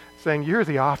 saying, you're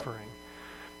the offering.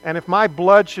 And if my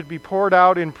blood should be poured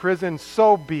out in prison,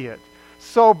 so be it.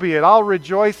 So be it. I'll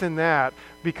rejoice in that,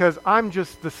 because I'm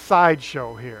just the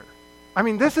sideshow here. I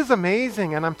mean, this is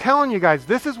amazing, and I'm telling you guys,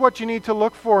 this is what you need to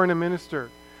look for in a minister.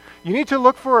 You need to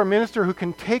look for a minister who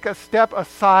can take a step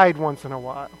aside once in a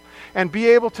while and be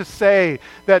able to say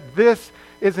that this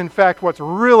is in fact what's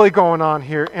really going on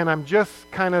here, and I'm just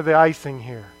kind of the icing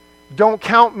here. Don't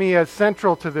count me as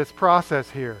central to this process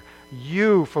here.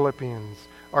 You, Philippians,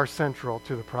 are central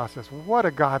to the process. What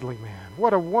a godly man.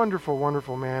 What a wonderful,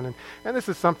 wonderful man. And this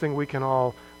is something we can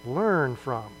all learn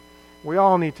from. We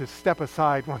all need to step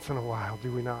aside once in a while,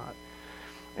 do we not?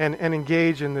 And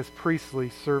engage in this priestly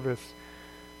service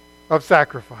of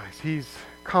sacrifice. He's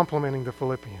complimenting the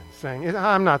Philippians, saying,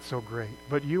 I'm not so great,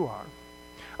 but you are.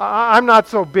 I'm not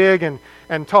so big and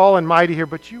tall and mighty here,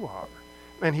 but you are.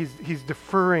 And he's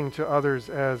deferring to others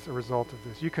as a result of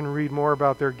this. You can read more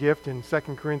about their gift in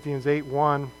 2 Corinthians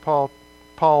 8:1.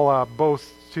 Paul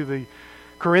boasts to the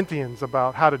Corinthians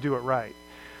about how to do it right.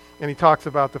 And he talks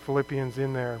about the Philippians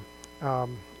in there,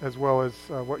 as well as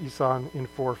what you saw in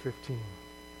 4:15.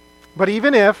 But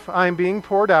even if I'm being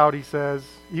poured out, he says,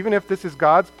 even if this is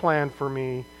God's plan for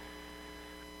me,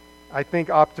 I think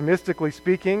optimistically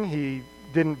speaking, he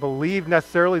didn't believe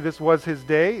necessarily this was his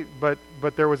day, but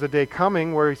there was a day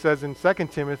coming where he says in 2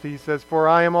 Timothy, he says, for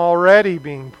I am already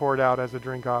being poured out as a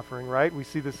drink offering, right? We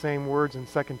see the same words in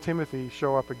 2 Timothy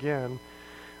show up again.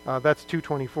 That's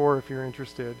 2:24 if you're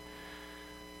interested.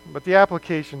 But the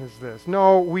application is this.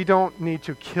 No, we don't need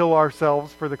to kill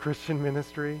ourselves for the Christian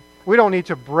ministry. We don't need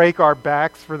to break our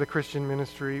backs for the Christian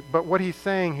ministry. But what he's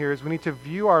saying here is we need to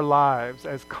view our lives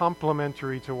as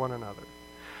complementary to one another.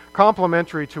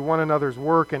 Complementary to one another's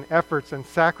work and efforts and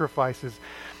sacrifices.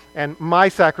 And my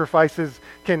sacrifices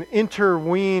can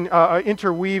interweave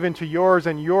into yours,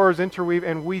 and yours interweave,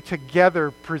 and we together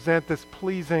present this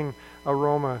pleasing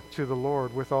aroma to the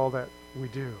Lord with all that we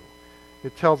do.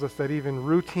 It tells us that even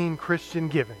routine Christian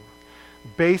giving,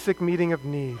 basic meeting of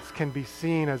needs, can be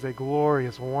seen as a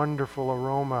glorious, wonderful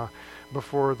aroma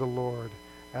before the Lord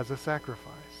as a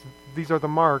sacrifice. These are the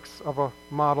marks of a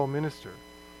model minister.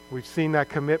 We've seen that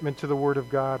commitment to the Word of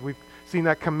God. We've seen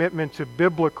that commitment to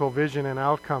biblical vision and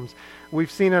outcomes.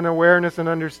 We've seen an awareness and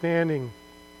understanding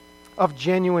of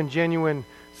genuine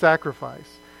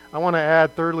sacrifice. I want to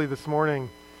add, thirdly, this morning,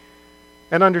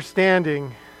 an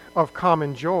understanding of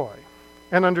common joy.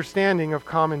 An understanding of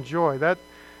common joy.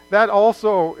 That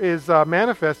also is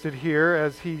manifested here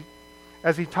as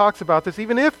he talks about this.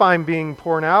 Even if I'm being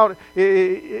poured out,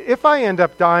 if I end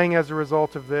up dying as a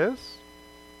result of this,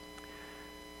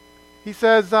 he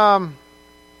says,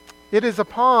 it is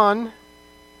upon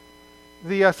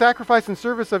the sacrifice and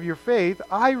service of your faith,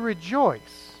 I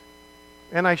rejoice.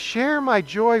 And I share my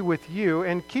joy with you.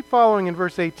 And keep following in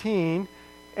verse 18.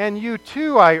 And you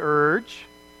too, I urge,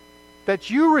 that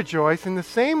you rejoice in the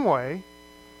same way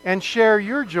and share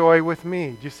your joy with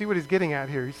me. Do you see what he's getting at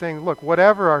here? He's saying, look,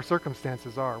 whatever our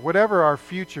circumstances are, whatever our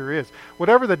future is,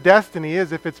 whatever the destiny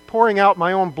is, if it's pouring out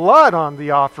my own blood on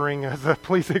the offering as a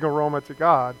pleasing aroma to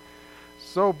God,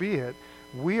 so be it.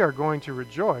 We are going to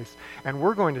rejoice, and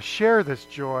we're going to share this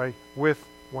joy with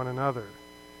one another.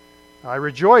 I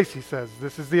rejoice, he says.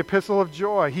 This is the epistle of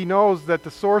joy. He knows that the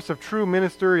source of true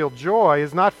ministerial joy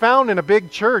is not found in a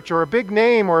big church or a big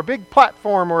name or a big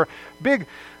platform or a big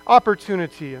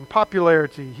opportunity and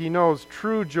popularity. He knows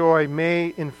true joy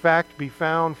may in fact be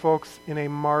found, folks, in a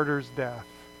martyr's death.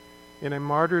 In a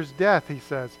martyr's death, he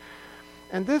says.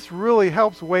 And this really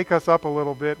helps wake us up a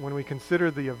little bit when we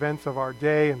consider the events of our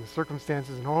day and the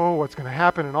circumstances and what's going to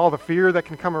happen and all the fear that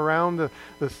can come around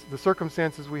the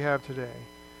circumstances we have today.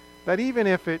 That even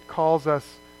if it calls us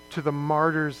to the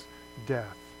martyr's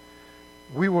death,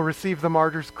 we will receive the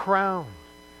martyr's crown.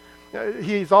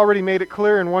 He's already made it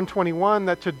clear in 121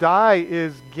 that to die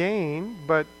is gain,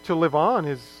 but to live on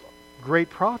is great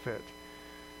profit.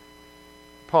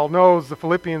 Paul knows the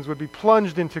Philippians would be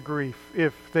plunged into grief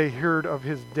if they heard of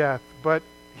his death, but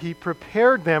he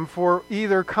prepared them for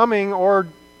either coming or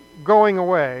going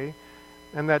away,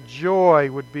 and that joy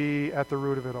would be at the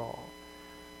root of it all.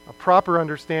 A proper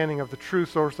understanding of the true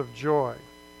source of joy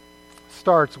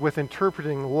starts with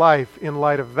interpreting life in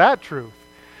light of that truth,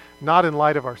 not in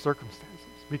light of our circumstances.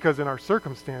 Because in our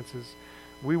circumstances,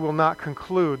 we will not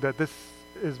conclude that this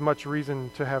is much reason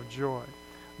to have joy.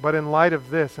 But in light of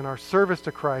this, in our service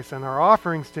to Christ and our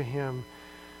offerings to Him,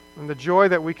 and the joy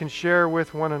that we can share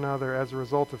with one another as a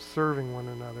result of serving one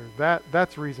another,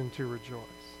 that's reason to rejoice.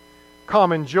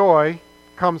 Common joy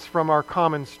comes from our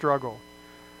common struggle.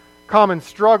 Common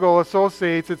struggle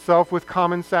associates itself with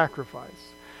common sacrifice.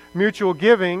 Mutual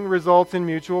giving results in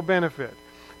mutual benefit.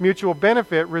 Mutual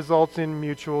benefit results in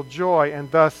mutual joy. And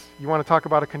thus, you want to talk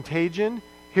about a contagion?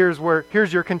 Here's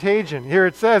your contagion. Here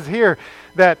it says here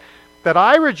that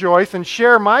I rejoice and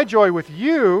share my joy with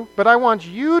you, but I want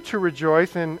you to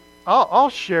rejoice, and I'll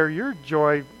share your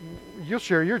joy. You'll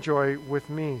share your joy with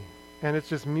me. And it's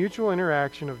just mutual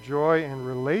interaction of joy and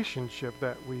relationship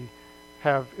that we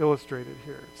have illustrated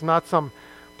here. It's not some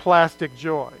plastic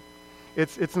joy.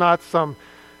 It's not some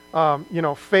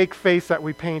fake face that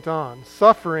we paint on.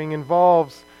 Suffering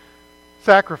involves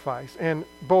sacrifice, and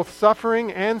both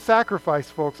suffering and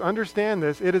sacrifice, folks, understand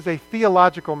this. It is a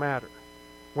theological matter.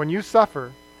 When you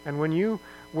suffer and when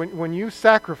you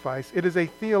sacrifice, it is a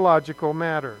theological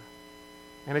matter.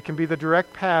 And it can be the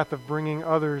direct path of bringing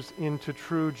others into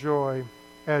true joy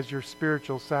as your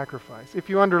spiritual sacrifice. If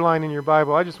you underline in your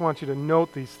Bible, I just want you to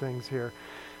note these things here.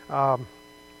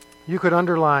 You could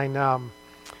underline,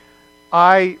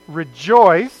 I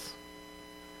rejoice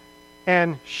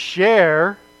and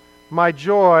share my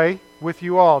joy with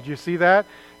you all. Do you see that?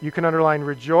 You can underline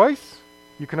rejoice,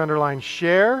 you can underline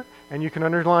share, and you can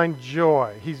underline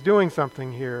joy. He's doing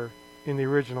something here in the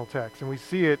original text, and we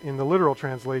see it in the literal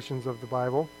translations of the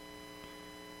Bible.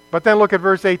 But then look at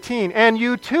verse 18. And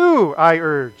you too, I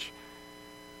urge,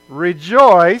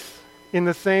 rejoice in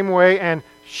the same way and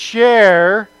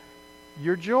share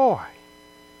your joy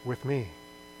with me.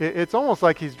 It's almost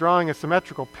like he's drawing a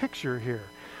symmetrical picture here.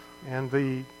 And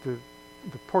the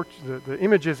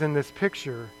images in this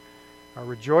picture are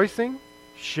rejoicing,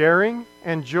 sharing,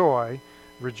 and joy.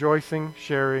 Rejoicing,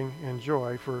 sharing, and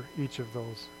joy for each of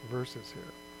those verses here.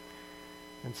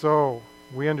 And so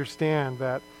we understand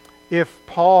that if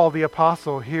Paul the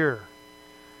apostle here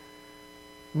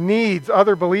needs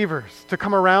other believers to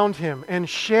come around him and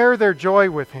share their joy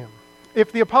with him,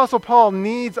 if the apostle Paul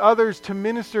needs others to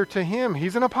minister to him,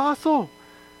 he's an apostle,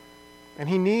 and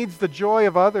he needs the joy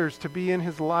of others to be in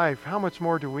his life, how much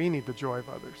more do we need the joy of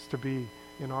others to be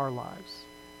in our lives?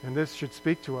 And this should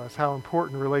speak to us how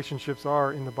important relationships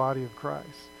are in the body of Christ.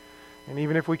 And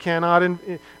even if we cannot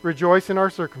rejoice in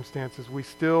our circumstances, we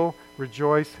still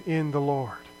rejoice in the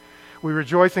Lord. We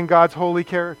rejoice in God's holy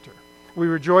character. We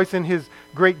rejoice in His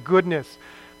great goodness.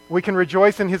 We can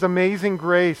rejoice in His amazing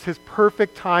grace, His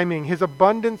perfect timing, His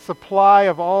abundant supply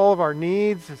of all of our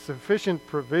needs, His sufficient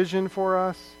provision for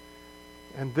us.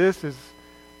 And this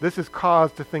is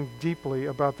cause to think deeply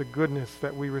about the goodness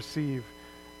that we receive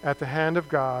at the hand of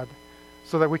God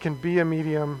so that we can be a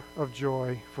medium of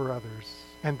joy for others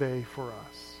and they for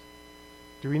us.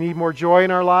 Do we need more joy in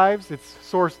our lives? It's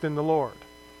sourced in the Lord.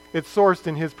 It's sourced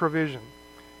in His provision.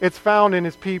 It's found in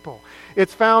His people.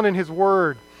 It's found in His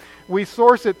Word. We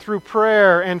source it through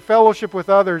prayer and fellowship with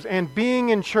others and being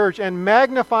in church and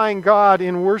magnifying God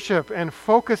in worship and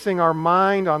focusing our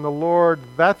mind on the Lord.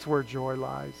 That's where joy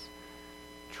lies.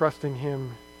 Trusting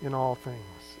Him in all things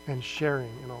and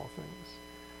sharing in all things.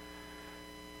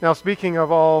 Now, speaking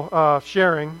of all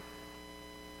sharing,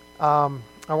 I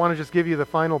want to just give you the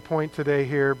final point today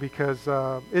here because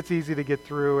it's easy to get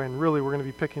through, and really we're going to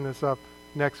be picking this up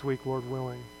next week, Lord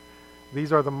willing.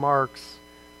 These are the marks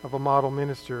of a model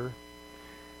minister.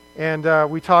 And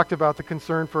we talked about the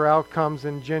concern for outcomes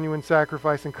and genuine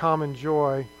sacrifice and common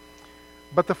joy.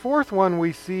 But the fourth one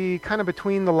we see kind of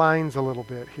between the lines a little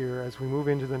bit here as we move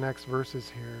into the next verses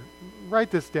here.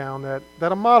 Write this down, that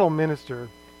a model minister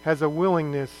has a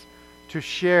willingness to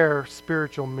share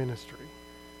spiritual ministry.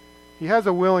 He has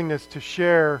a willingness to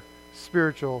share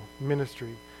spiritual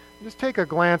ministry. Just take a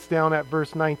glance down at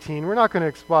verse 19. We're not going to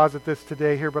exposit this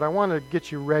today here, but I want to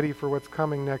get you ready for what's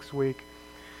coming next week.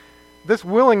 This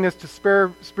willingness to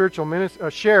share spiritual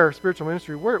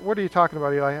ministry, what are you talking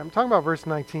about, Eli? I'm talking about verse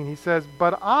 19. He says,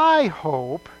 but I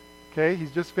hope, okay,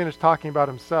 he's just finished talking about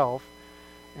himself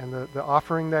and the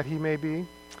offering that he may be.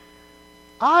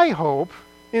 I hope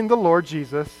in the Lord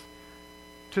Jesus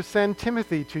to send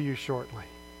Timothy to you shortly,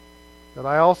 that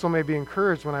I also may be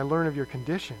encouraged when I learn of your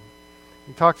condition.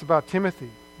 He talks about Timothy,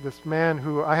 this man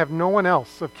who I have no one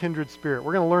else of kindred spirit.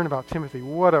 We're going to learn about Timothy.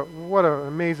 What an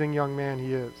amazing young man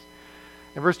he is.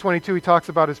 In verse 22, he talks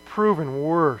about his proven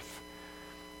worth.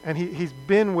 And he's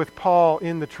been with Paul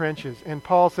in the trenches. And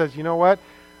Paul says, you know what?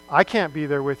 I can't be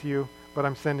there with you, but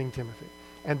I'm sending Timothy.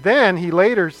 And then he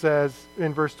later says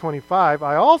in verse 25,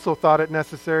 I also thought it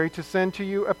necessary to send to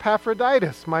you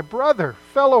Epaphroditus, my brother,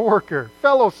 fellow worker,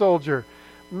 fellow soldier,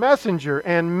 messenger,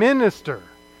 and minister.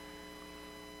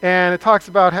 And it talks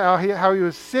about how he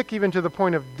was sick even to the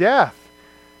point of death.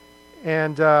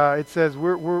 And it says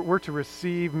we're to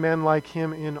receive men like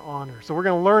him in honor. So we're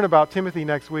going to learn about Timothy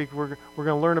next week. We're going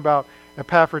to learn about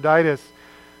Epaphroditus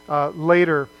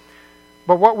later.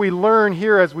 But what we learn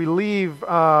here as we leave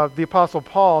the Apostle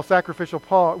Paul, sacrificial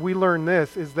Paul, we learn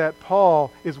this, is that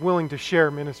Paul is willing to share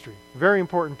ministry. Very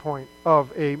important point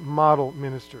of a model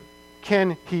minister.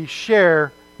 Can he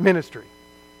share ministry?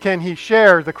 Can he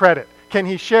share the credit? Can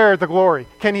he share the glory?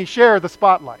 Can he share the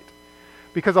spotlight?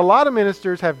 Because a lot of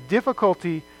ministers have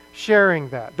difficulty sharing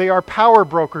that. They are power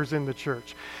brokers in the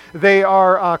church. They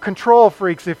are control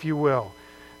freaks, if you will.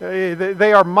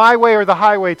 They are my way or the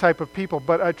highway type of people.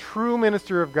 But a true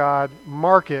minister of God,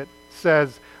 Mark it,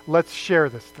 says, let's share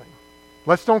this thing.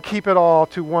 Let's don't keep it all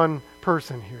to one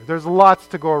person here. There's lots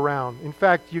to go around. In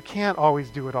fact, you can't always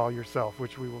do it all yourself,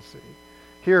 which we will see.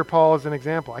 Here, Paul is an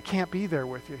example. I can't be there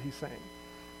with you, he's saying.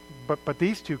 But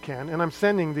these two can, and I'm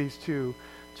sending these two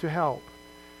to help.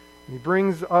 He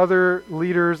brings other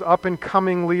leaders,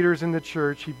 up-and-coming leaders in the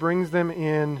church. He brings them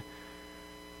in,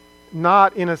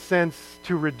 not in a sense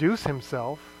to reduce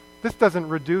himself. This doesn't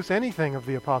reduce anything of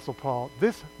the Apostle Paul.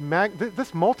 This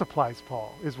multiplies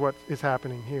Paul, is what is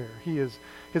happening here. His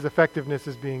effectiveness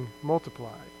is being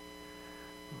multiplied.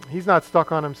 He's not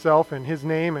stuck on himself and his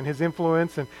name and his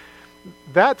influence, and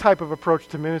that type of approach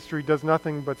to ministry does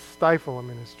nothing but stifle a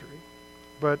ministry.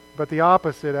 But the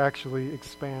opposite actually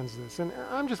expands this. And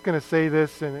I'm just going to say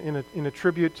this in a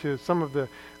tribute to some of the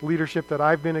leadership that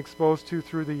I've been exposed to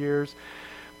through the years.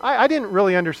 I didn't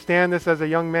really understand this as a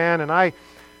young man, and I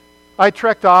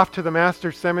trekked off to the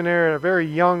Master's Seminary at a very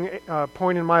young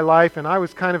point in my life, and I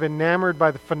was kind of enamored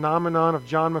by the phenomenon of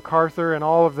John MacArthur and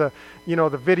all of the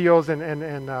videos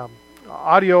and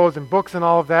audios and books and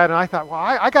all of that. And I thought, well,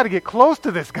 I got to get close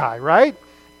to this guy, right?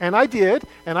 And I did,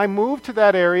 and I moved to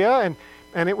that area,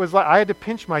 and it was like I had to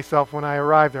pinch myself when I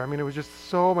arrived there. I mean, it was just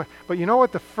so much. But you know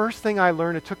what? The first thing I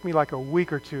learned, it took me like a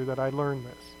week or two that I learned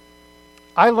this.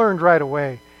 I learned right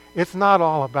away, it's not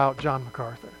all about John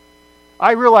MacArthur.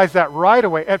 I realized that right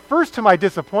away, at first to my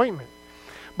disappointment.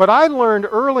 But I learned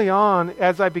early on,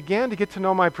 as I began to get to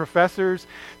know my professors,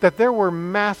 that there were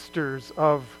masters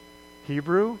of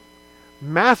Hebrew,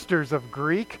 masters of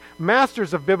Greek,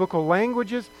 masters of biblical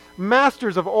languages,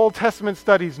 masters of Old Testament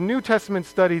studies, New Testament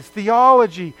studies,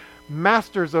 theology,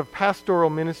 masters of pastoral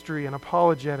ministry and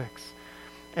apologetics.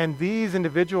 And these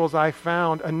individuals, I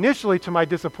found, initially to my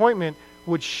disappointment,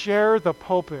 would share the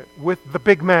pulpit with the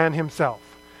big man himself,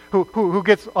 who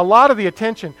gets a lot of the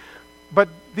attention. But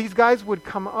these guys would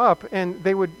come up and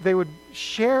they would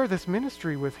share this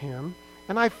ministry with him.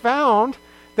 And I found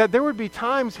that there would be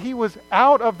times he was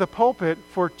out of the pulpit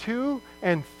for 2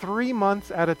 and 3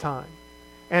 months at a time.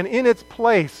 And in its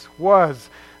place was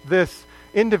this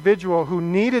individual who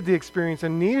needed the experience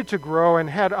and needed to grow and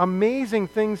had amazing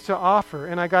things to offer.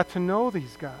 And I got to know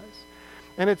these guys.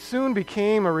 And it soon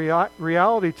became a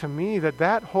reality to me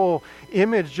that whole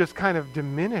image just kind of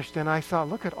diminished. And I saw,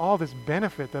 look at all this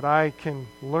benefit that I can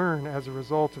learn as a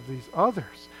result of these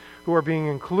others who are being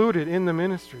included in the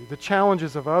ministry, the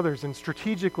challenges of others, and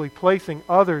strategically placing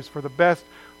others for the best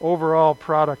overall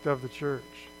product of the church.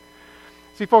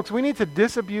 See, folks, we need to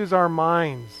disabuse our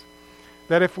minds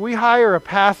that if we hire a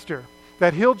pastor,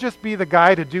 that he'll just be the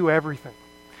guy to do everything.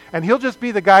 And he'll just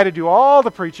be the guy to do all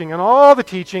the preaching and all the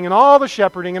teaching and all the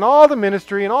shepherding and all the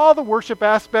ministry and all the worship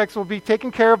aspects will be taken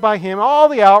care of by him, all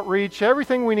the outreach,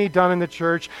 everything we need done in the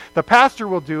church, the pastor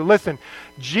will do. Listen,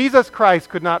 Jesus Christ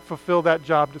could not fulfill that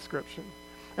job description.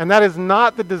 And that is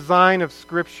not the design of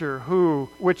Scripture,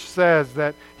 which says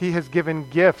that he has given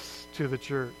gifts to the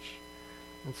church.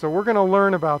 And so we're going to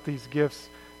learn about these gifts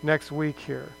next week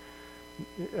here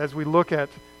as we look at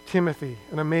Timothy,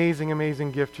 an amazing,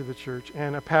 amazing gift to the church,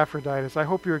 and Epaphroditus. I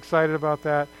hope you're excited about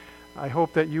that. I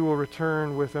hope that you will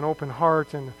return with an open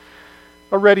heart and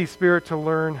a ready spirit to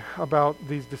learn about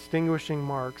these distinguishing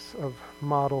marks of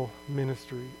model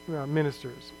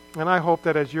ministers. And I hope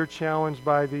that as you're challenged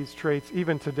by these traits,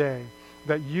 even today,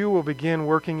 that you will begin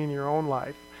working in your own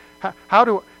life. How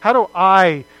do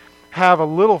I have a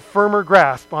little firmer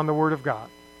grasp on the Word of God?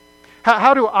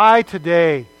 How do I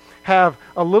today have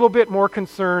a little bit more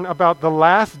concern about the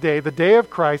last day, the day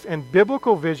of Christ, and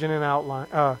biblical vision and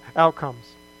outcomes?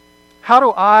 How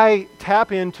do I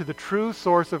tap into the true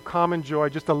source of common joy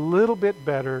just a little bit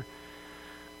better?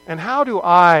 And how do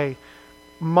I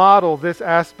model this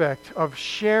aspect of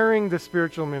sharing the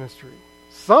spiritual ministry?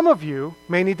 Some of you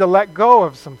may need to let go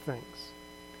of some things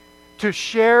to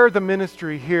share the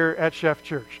ministry here at Chef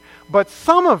Church. But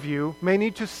some of you may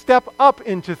need to step up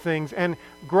into things and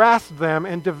grasp them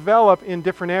and develop in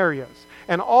different areas.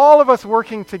 And all of us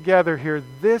working together here,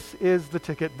 this is the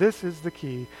ticket, this is the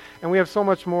key. And we have so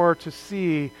much more to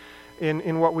see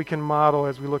in what we can model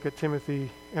as we look at Timothy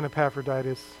and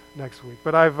Epaphroditus next week.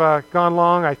 But I've gone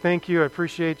long. I thank you. I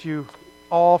appreciate you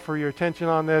all for your attention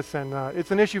on this. And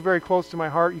it's an issue very close to my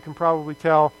heart, you can probably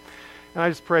tell. And I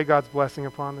just pray God's blessing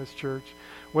upon this church,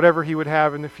 whatever he would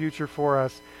have in the future for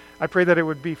us. I pray that it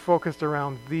would be focused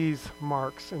around these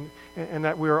marks and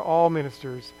that we are all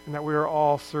ministers and that we are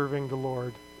all serving the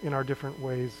Lord in our different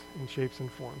ways and shapes and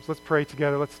forms. Let's pray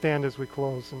together. Let's stand as we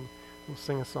close and we'll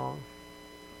sing a song.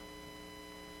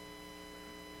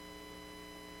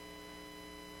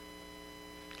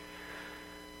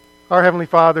 Our Heavenly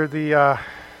Father, the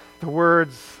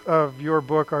words of your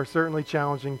book are certainly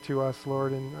challenging to us,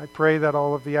 Lord, and I pray that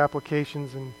all of the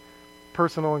applications and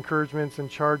personal encouragements and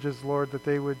charges, Lord, that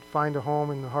they would find a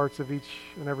home in the hearts of each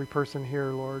and every person here,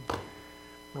 Lord.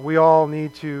 We all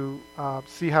need to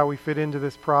see how we fit into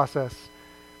this process.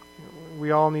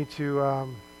 We all need to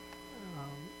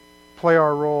play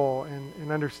our role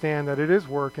and understand that it is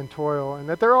work and toil, and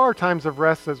that there are times of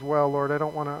rest as well, Lord. I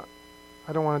don't want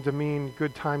to demean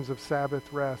good times of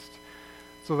Sabbath rest,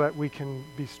 so that we can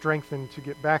be strengthened to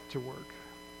get back to work.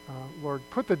 Lord,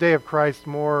 put the day of Christ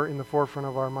more in the forefront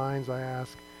of our minds, I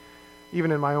ask,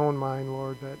 even in my own mind,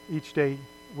 Lord, that each day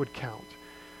would count.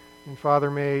 And Father,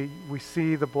 may we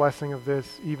see the blessing of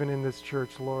this even in this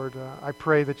church, Lord. I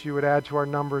pray that you would add to our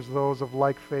numbers those of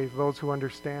like faith, those who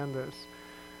understand this,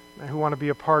 and who want to be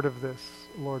a part of this.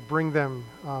 Lord, bring them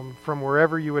from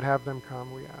wherever you would have them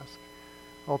come, we ask.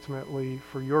 Ultimately,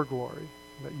 for your glory,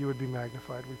 that you would be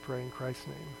magnified, we pray in Christ's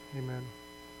name. Amen.